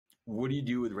What do you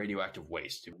do with radioactive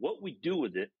waste? What we do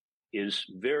with it is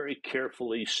very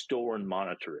carefully store and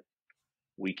monitor it.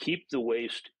 We keep the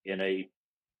waste in a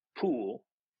pool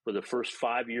for the first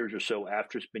 5 years or so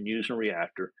after it's been used in a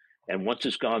reactor. And once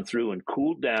it's gone through and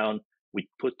cooled down, we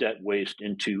put that waste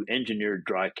into engineered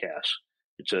dry casks.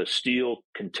 It's a steel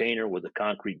container with a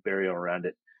concrete barrier around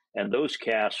it. And those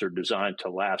casks are designed to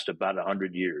last about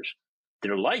 100 years.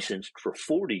 They're licensed for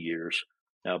 40 years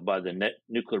now by the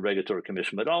Nuclear Regulatory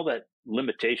Commission. But all that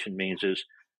limitation means is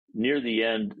near the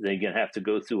end, they're going to have to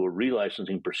go through a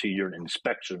relicensing procedure and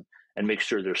inspection and make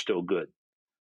sure they're still good.